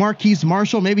left, Marquise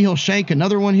Marshall. Maybe he'll shank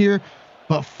another one here.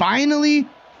 But finally,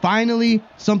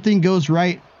 something goes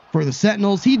right for the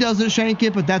Sentinels. He doesn't shank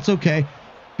it, but that's okay.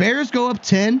 Bears go up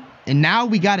 10, and now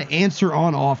we got to answer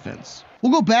on offense.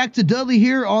 We'll go back to Dudley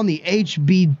here on the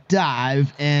HB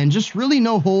dive, and just really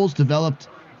no holes developed.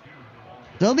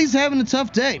 Dudley's having a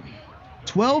tough day.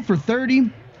 12 for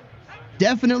 30.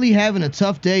 Definitely having a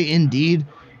tough day indeed.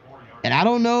 And I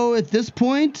don't know at this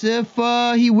point if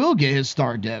he will get his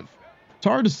star dev. It's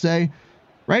hard to say.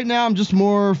 Right now, I'm just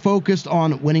more focused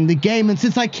on winning the game. And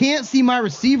since I can't see my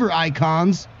receiver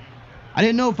icons, I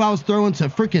didn't know if I was throwing to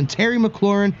freaking Terry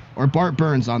McLaurin or Bart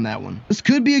Burns on that one. This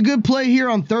could be a good play here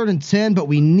on 3rd and 10, but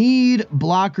we need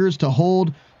blockers to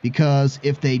hold, because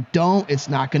if they don't, it's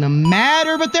not going to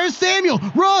matter. But there's Samuel.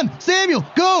 Run, Samuel.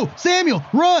 Go, Samuel.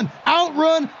 Run.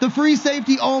 Outrun the free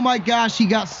safety. Oh, my gosh. He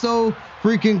got so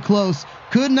freaking close.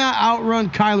 Could not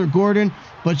outrun Kyler Gordon.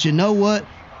 But you know what?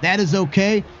 That is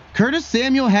okay. Curtis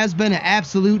Samuel has been an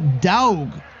absolute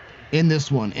dog in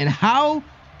this one. And how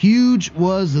huge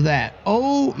was that?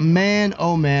 Oh, man.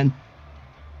 Oh, man.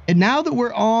 And now that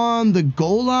we're on the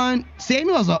goal line,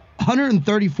 Samuel has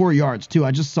 134 yards, too.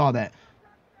 I just saw that.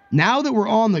 Now that we're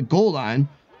on the goal line,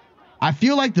 I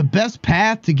feel like the best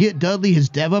path to get Dudley his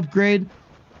dev upgrade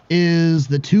is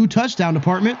the 2 touchdown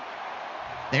department.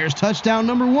 There's touchdown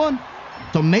number 1.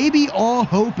 So maybe all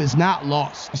hope is not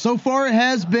lost. So far it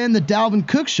has been the Dalvin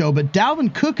Cook show, but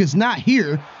Dalvin Cook is not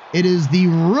here. It is the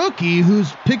rookie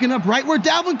who's picking up right where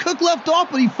Dalvin Cook left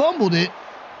off, but he fumbled it.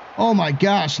 Oh my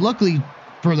gosh. Luckily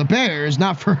for the Bears,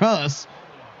 not for us.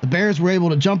 The Bears were able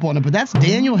to jump on it, but that's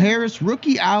Daniel Harris,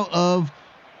 rookie out of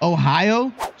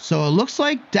Ohio. So it looks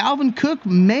like Dalvin Cook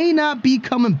may not be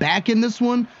coming back in this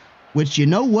one, which, you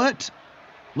know what,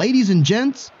 ladies and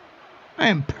gents, I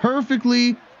am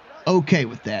perfectly okay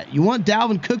with that. You want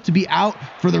Dalvin Cook to be out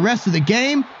for the rest of the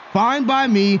game? Fine by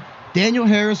me. Daniel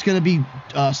Harris going to be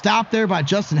stopped there by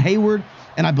Justin Hayward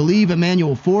and I believe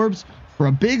Emmanuel Forbes for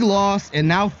a big loss, and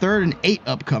now 3rd and 8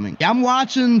 upcoming. Yeah, I'm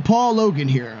watching Paul Logan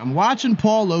here. I'm watching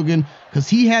Paul Logan because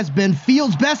he has been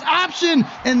Fields' best option,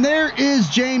 and there is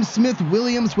James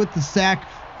Smith-Williams with the sack.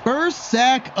 First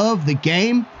sack of the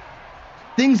game.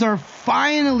 Things are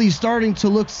finally starting to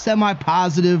look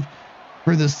semi-positive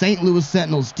for the St. Louis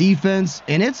Sentinels defense,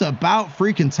 and it's about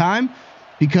freaking time,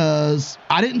 because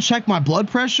I didn't check my blood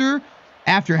pressure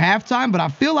after halftime, but I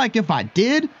feel like if I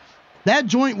did, that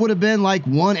joint would have been like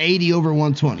 180 over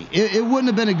 120. It wouldn't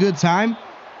have been a good time.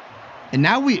 And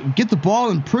now we get the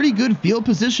ball in pretty good field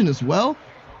position as well.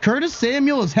 Curtis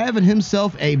Samuel is having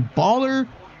himself a baller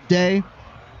day,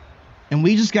 and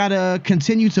we just got to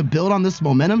continue to build on this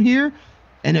momentum here.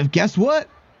 And if guess what?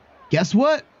 Guess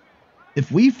what?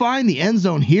 If we find the end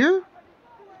zone here,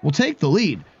 we'll take the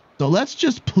lead. So let's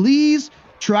just please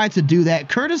try to do that.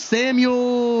 Curtis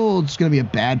Samuel, it's going to be a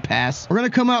bad pass. We're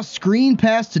going to come out screen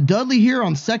pass to Dudley here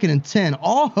on 2nd and 10.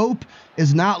 All hope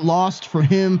is not lost for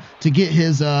him to get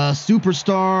his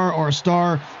superstar or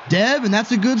star dev, and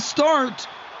that's a good start.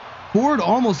 Ford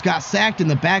almost got sacked in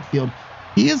the backfield.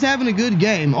 He is having a good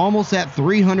game, almost at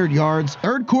 300 yards.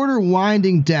 Third quarter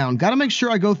winding down. Got to make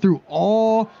sure I go through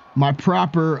all my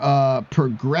proper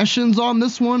progressions on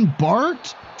this one.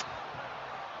 Bart.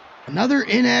 Another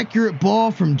inaccurate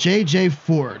ball from J.J.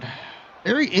 Ford.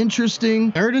 Very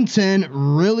interesting. 3rd and 10.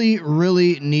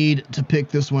 Really need to pick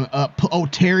this one up. Oh,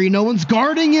 Terry. No one's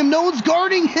guarding him. No one's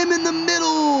guarding him in the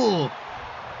middle.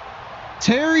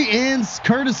 Terry and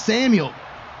Curtis Samuel.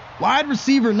 Wide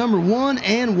receiver number 1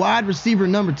 and wide receiver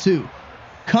number 2.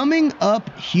 Coming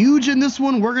up huge in this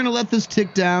one. We're going to let this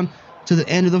tick down to the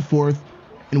end of the 4th.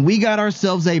 And we got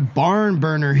ourselves a barn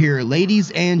burner here,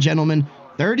 ladies and gentlemen.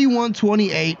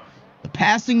 31-28. The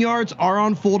passing yards are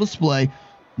on full display.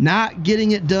 Not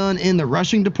getting it done in the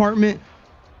rushing department.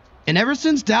 And ever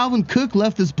since Dalvin Cook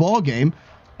left this ball game,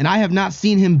 and I have not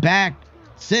seen him back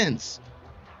since,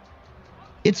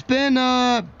 it's been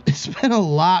a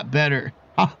lot better.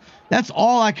 That's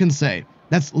all I can say.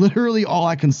 That's literally all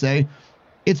I can say.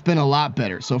 It's been a lot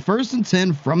better. So 1st and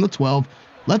 10 from the 12.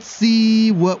 Let's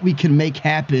see what we can make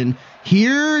happen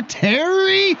here.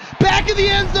 Terry, back in the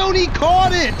end zone. He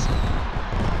caught it.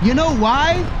 You know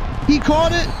why he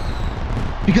caught it?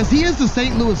 Because he is the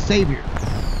St. Louis Savior.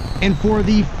 And for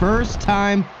the first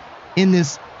time in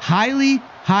this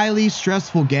highly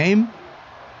stressful game.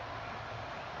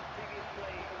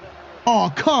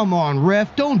 Oh, come on,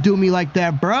 ref. Don't do me like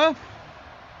that, bruh.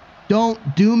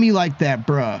 Don't do me like that,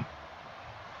 bruh.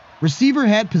 Receiver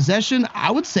had possession.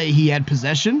 I would say he had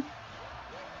possession.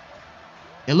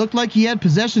 It looked like he had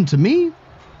possession to me.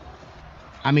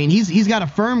 I mean, he's got a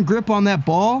firm grip on that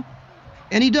ball,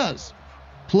 and he does.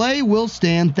 Play will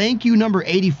stand. Thank you, number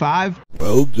 85.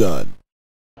 Well done.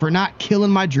 For not killing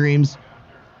my dreams.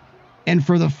 And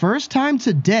for the first time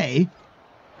today,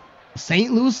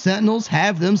 St. Louis Sentinels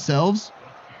have themselves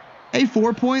a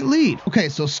 4-point lead. Okay,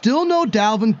 so still no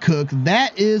Dalvin Cook.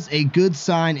 That is a good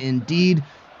sign indeed.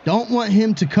 Don't want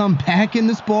him to come back in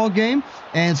this ball game.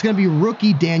 And it's going to be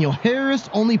rookie Daniel Harris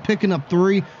only picking up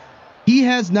 3. He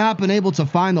has not been able to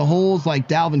find the holes like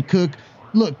Dalvin Cook.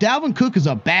 Look, Dalvin Cook is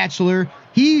a bachelor.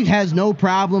 He has no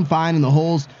problem finding the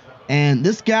holes. And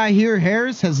this guy here,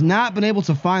 Harris, has not been able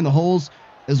to find the holes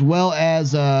as well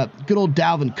as good old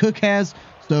Dalvin Cook has.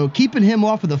 So keeping him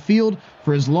off of the field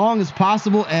for as long as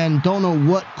possible. And don't know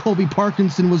what Colby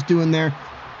Parkinson was doing there.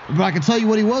 But I can tell you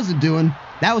what he wasn't doing.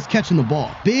 That was catching the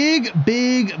ball. Big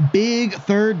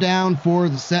 3rd down for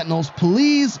the Sentinels.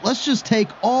 Please, let's just take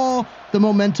all the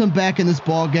momentum back in this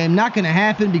ball game. Not going to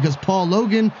happen because Paul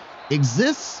Logan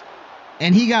exists.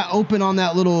 And he got open on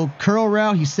that little curl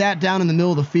route. He sat down in the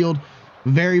middle of the field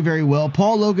very well.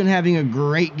 Paul Logan having a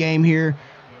great game here.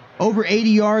 Over 80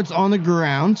 yards on the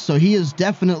ground. So he is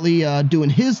definitely doing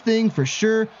his thing for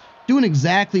sure. Doing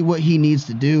exactly what he needs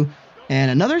to do. And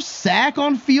another sack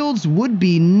on Fields would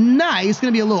be nice.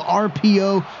 Going to be a little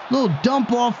RPO, little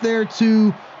dump off there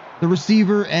to the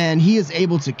receiver, and he is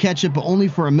able to catch it, but only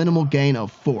for a minimal gain of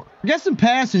 4. We're getting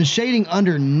pass and shading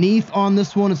underneath on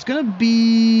this one. It's going to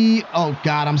be, oh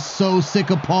God, I'm so sick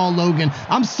of Paul Logan.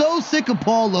 I'm so sick of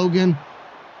Paul Logan.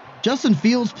 Justin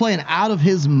Fields playing out of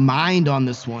his mind on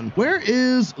this one. Where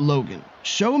is Logan?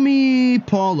 Show me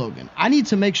Paul Logan. I need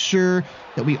to make sure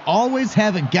that we always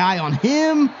have a guy on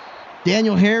him.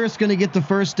 Daniel Harris going to get the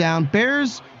first down.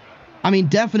 Bears, I mean,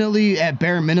 definitely at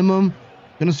bare minimum,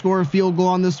 going to score a field goal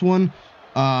on this one.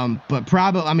 But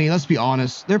probably, I mean, let's be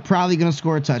honest, they're probably going to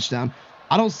score a touchdown.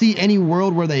 I don't see any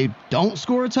world where they don't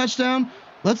score a touchdown.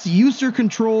 Let's user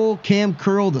control Cam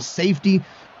Curl, the safety.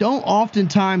 Don't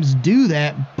oftentimes do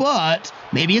that, but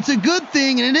maybe it's a good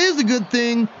thing, and it is a good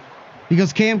thing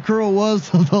because Cam Curl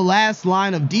was the last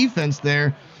line of defense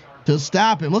there to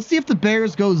stop him. Let's see if the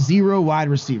Bears go 0 wide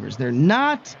receivers. They're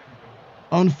not,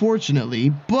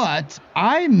 unfortunately, but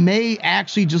I may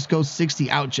actually just go 60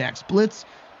 out jack splits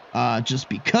just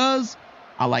because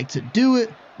I like to do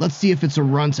it. Let's see if it's a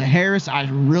run to Harris. I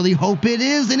really hope it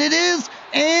is, and it is,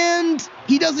 and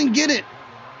he doesn't get it.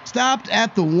 Stopped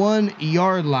at the 1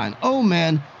 yard line. Oh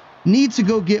man, need to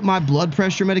go get my blood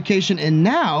pressure medication, and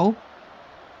now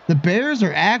the Bears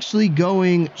are actually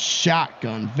going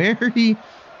shotgun. Very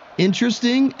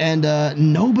interesting, and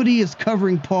nobody is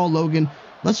covering Paul Logan.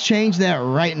 Let's change that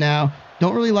right now.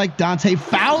 Don't really like Dante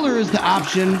Fowler as the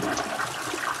option.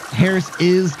 Harris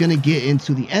is going to get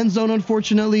into the end zone,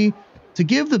 unfortunately, to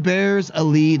give the Bears a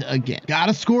lead again. Got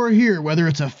to score here, whether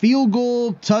it's a field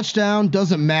goal, touchdown,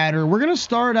 doesn't matter. We're going to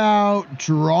start out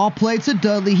draw play to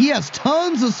Dudley. He has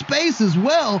tons of space as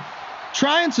well,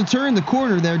 trying to turn the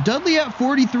corner there. Dudley at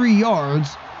 43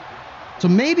 yards. So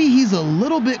maybe he's a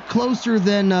little bit closer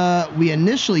than we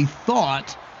initially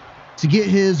thought to get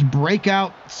his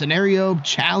breakout scenario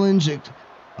challenge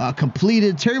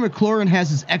completed. Terry McLaurin has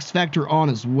his X Factor on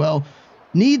as well.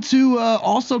 Need to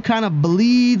also kind of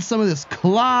bleed some of this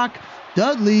clock.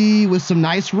 Dudley with some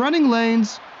nice running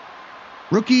lanes.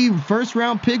 Rookie first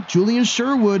round pick Julian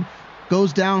Sherwood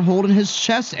goes down holding his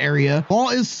chest area. Ball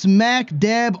is smack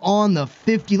dab on the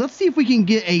 50. Let's see if we can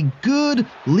get a good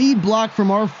lead block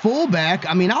from our fullback.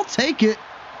 I mean, I'll take it.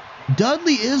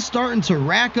 Dudley is starting to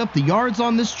rack up the yards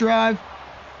on this drive,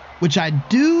 which I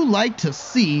do like to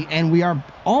see. And we are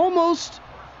almost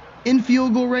in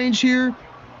field goal range here.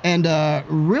 And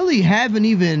really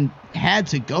haven't had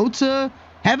to go through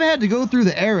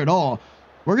the air at all.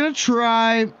 We're going to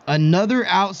try another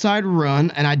outside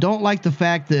run. And I don't like the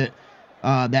fact that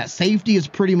that safety is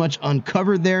pretty much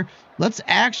uncovered there. Let's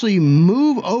actually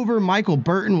move over Michael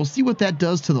Burton. We'll see what that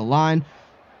does to the line.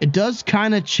 It does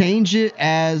kind of change it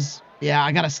as, yeah,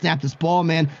 I got to snap this ball,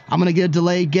 man. I'm going to get a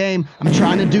delayed game. I'm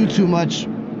trying to do too much.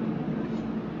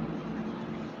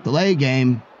 Delay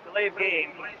game.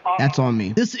 That's on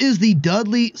me. This is the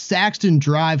Dudley Saxton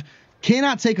drive.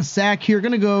 Cannot take a sack here.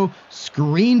 Going to go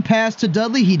screen pass to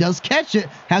Dudley. He does catch it.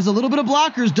 Has a little bit of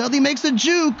blockers. Dudley makes a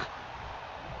juke.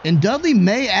 And Dudley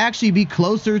may actually be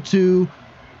closer to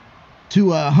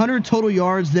 100 total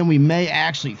yards than we may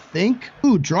actually think.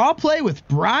 Ooh, draw play with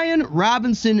Brian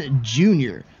Robinson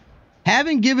Jr.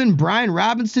 Haven't given Brian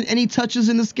Robinson any touches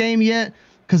in this game yet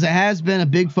because it has been a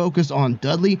big focus on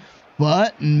Dudley.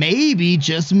 But maybe,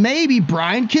 just maybe,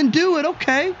 Brian can do it.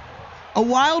 Okay. A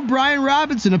wild Brian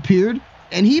Robinson appeared,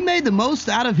 and he made the most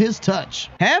out of his touch.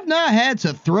 Have not had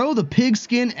to throw the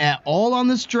pigskin at all on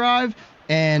this drive,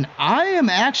 and I am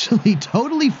actually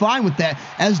totally fine with that,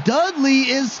 as Dudley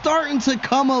is starting to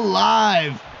come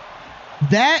alive.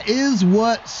 That is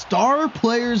what star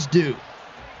players do.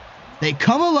 They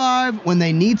come alive when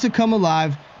they need to come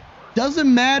alive.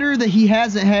 Doesn't matter that he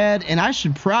hasn't had, and I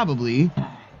should probably...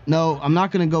 No, I'm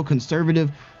not going to go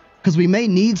conservative because we may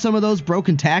need some of those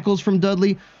broken tackles from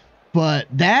Dudley, but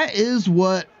that is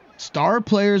what star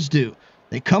players do.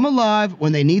 They come alive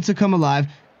when they need to come alive,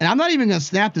 and I'm not even going to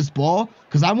snap this ball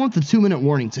because I want the 2-minute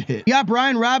warning to hit. We got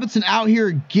Brian Robinson out here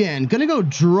again. Going to go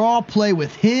draw play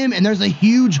with him, and there's a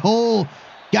huge hole.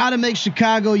 Got to make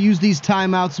Chicago use these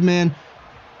timeouts, man.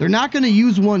 They're not going to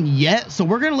use one yet, so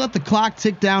we're going to let the clock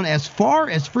tick down as far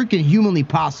as freaking humanly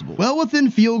possible. Well within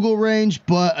field goal range,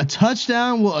 but a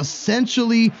touchdown will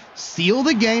essentially seal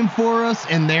the game for us,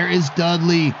 and there is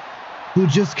Dudley, who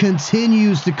just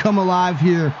continues to come alive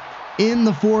here in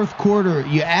the fourth quarter.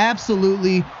 You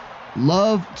absolutely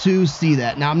love to see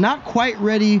that. Now, I'm not quite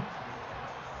ready.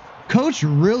 Coach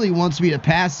really wants me to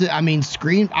pass it. I mean,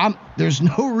 there's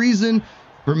no reason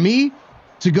for me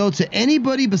to go to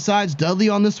anybody besides Dudley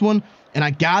on this one, and I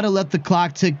gotta let the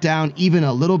clock tick down even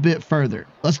a little bit further.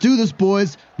 Let's do this,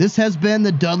 boys. This has been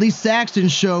the Dudley Saxton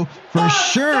show for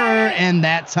sure, and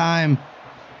that time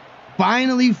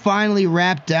finally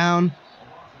wrapped down.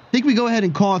 I think we go ahead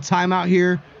and call a timeout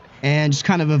here and just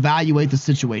kind of evaluate the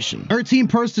situation. 13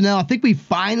 personnel. I think we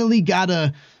finally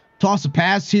gotta toss a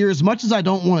pass here, as much as I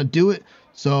don't want to do it.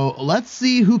 So let's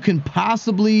see who can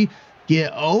possibly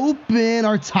get open.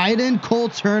 Our tight end, Cole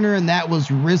Turner, and that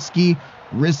was risky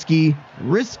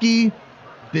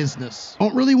business.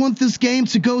 Don't really want this game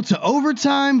to go to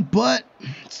overtime, but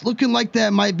it's looking like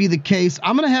that might be the case.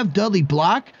 I'm going to have Dudley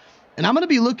block, and I'm going to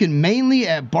be looking mainly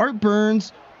at Bart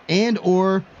Burns and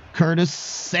or Curtis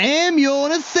Samuel.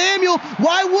 And it's Samuel.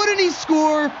 Why wouldn't he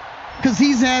score? Because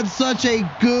he's had such a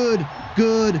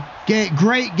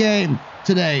great game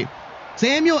today.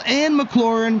 Samuel and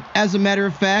McLaurin, as a matter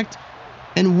of fact.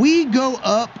 And we go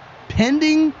up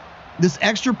pending this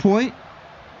extra point.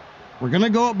 We're going to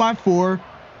go up by 4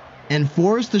 and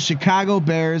force the Chicago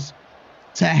Bears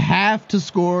to have to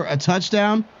score a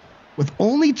touchdown with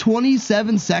only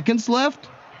 27 seconds left.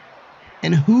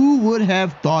 And who would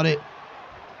have thought it?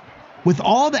 With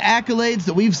all the accolades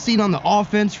that we've seen on the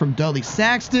offense from Dudley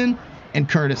Saxton and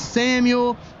Curtis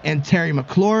Samuel and Terry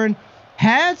McLaurin,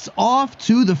 hats off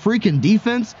to the freaking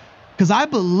defense, because I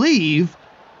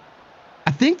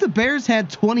think the Bears had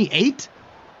 28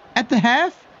 at the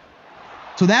half.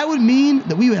 So that would mean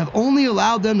that we would have only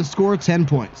allowed them to score 10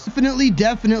 points. Definitely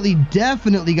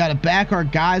got to back our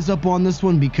guys up on this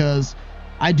one, because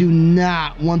I do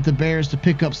not want the Bears to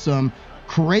pick up some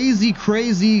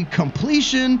crazy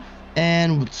completion,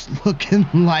 and it's looking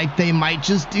like they might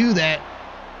just do that.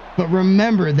 But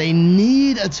remember, they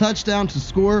need a touchdown to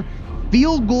score.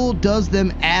 Field goal does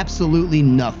them absolutely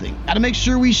nothing. Got to make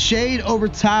sure we shade over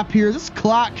top here. This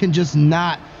clock can just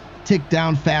not tick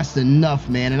down fast enough,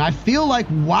 man. And I feel like,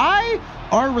 why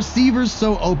are receivers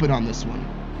so open on this one,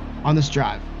 on this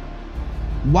drive?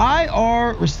 Why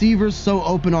are receivers so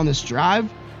open on this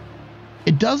drive?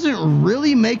 It doesn't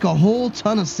really make a whole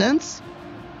ton of sense,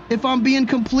 if I'm being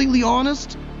completely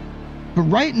honest. But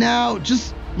right now,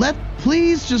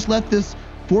 please just let this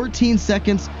 14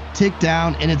 seconds tick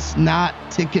down, and it's not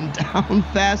ticking down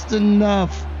fast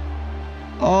enough.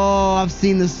 Oh, I've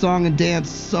seen this song and dance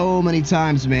so many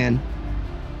times, man.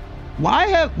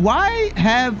 Why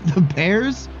have the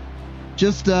Bears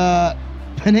just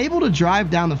been able to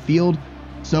drive down the field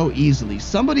so easily?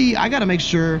 I gotta make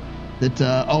sure that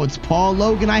oh, it's Paul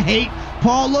Logan. I hate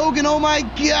Paul Logan. Oh my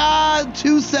God,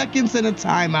 2 seconds and a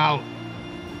timeout.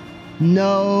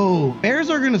 No, Bears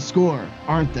are gonna score,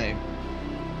 aren't they?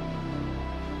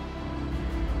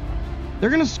 They're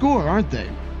gonna score, aren't they?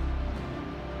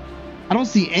 I don't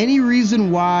see any reason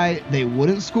why they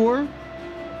wouldn't score.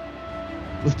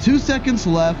 With 2 seconds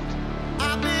left.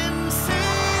 I've been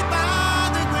saved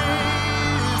by the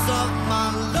grace of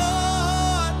my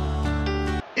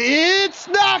Lord. It's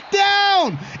knocked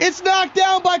down. It's knocked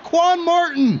down by Quan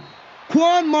Martin.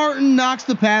 Quan Martin knocks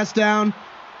the pass down.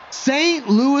 St.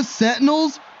 Louis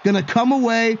Sentinels gonna come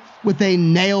away with a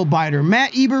nail biter.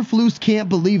 Matt Eberflus can't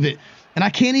believe it. And I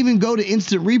can't even go to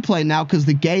instant replay now because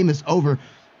the game is over.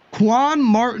 Quan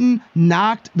Martin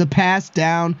knocked the pass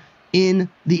down in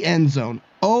the end zone.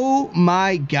 Oh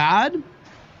my God.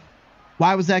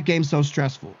 Why was that game so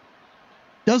stressful?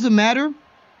 Doesn't matter.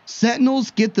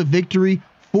 Sentinels get the victory,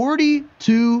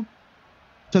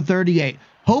 42-38.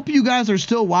 Hope you guys are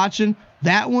still watching.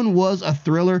 That one was a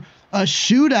thriller. A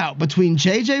shootout between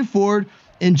J.J. Ford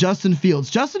and Justin Fields.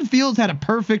 Justin Fields had a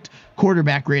perfect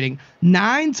quarterback rating.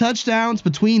 9 touchdowns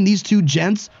between these two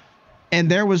gents, and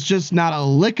there was just not a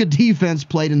lick of defense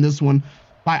played in this one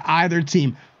by either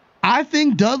team. I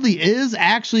think Dudley is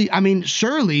actually,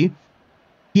 surely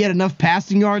he had enough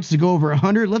passing yards to go over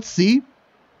 100. Let's see.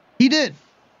 He did.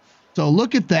 So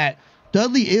look at that.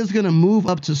 Dudley is going to move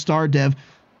up to star dev.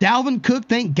 Dalvin Cook,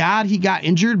 thank God he got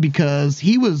injured because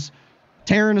he was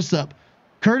tearing us up.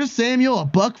 Curtis Samuel,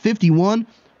 $151.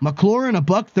 McLaurin,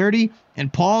 $130.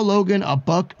 And Paul Logan,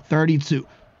 $132.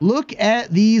 Look at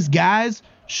these guys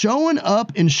showing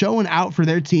up and showing out for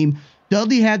their team.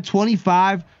 Dudley had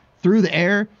 25 through the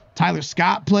air. Tyler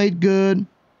Scott played good.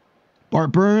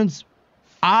 Bart Burns,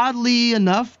 oddly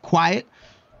enough, quiet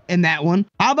in that one.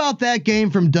 How about that game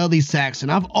from Dudley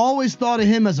Saxon? I've always thought of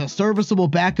him as a serviceable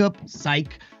backup.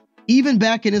 Psych. Even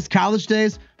back in his college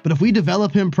days. But if we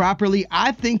develop him properly,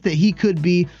 I think that he could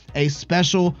be a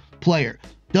special player.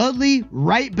 Dudley,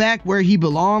 right back where he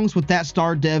belongs with that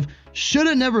star dev. Should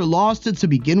have never lost it to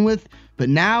begin with, but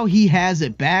now he has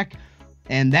it back,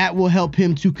 and that will help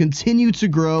him to continue to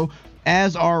grow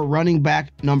as our running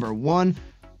back number 1.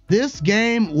 This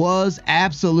game was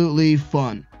absolutely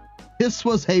fun. This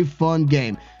was a fun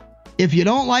game. If you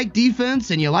don't like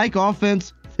defense and you like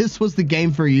offense, this was the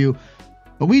game for you.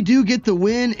 But we do get the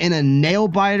win in a nail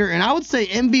biter. And I would say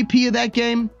MVP of that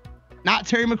game, not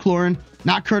Terry McLaurin,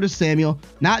 not Curtis Samuel,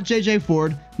 not J.J.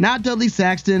 Ford, not Dudley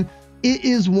Saxton. It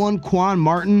is one Quan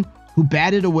Martin who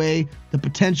batted away the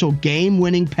potential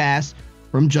game-winning pass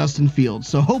from Justin Fields.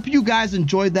 So hope you guys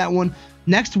enjoyed that one.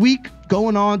 Next week,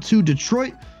 going on to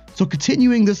Detroit. So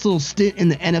continuing this little stint in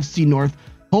the NFC North.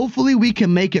 Hopefully we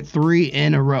can make it 3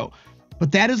 in a row.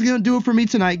 But that is going to do it for me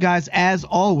tonight, guys. As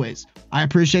always, I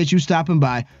appreciate you stopping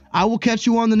by. I will catch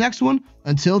you on the next one.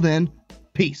 Until then,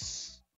 peace.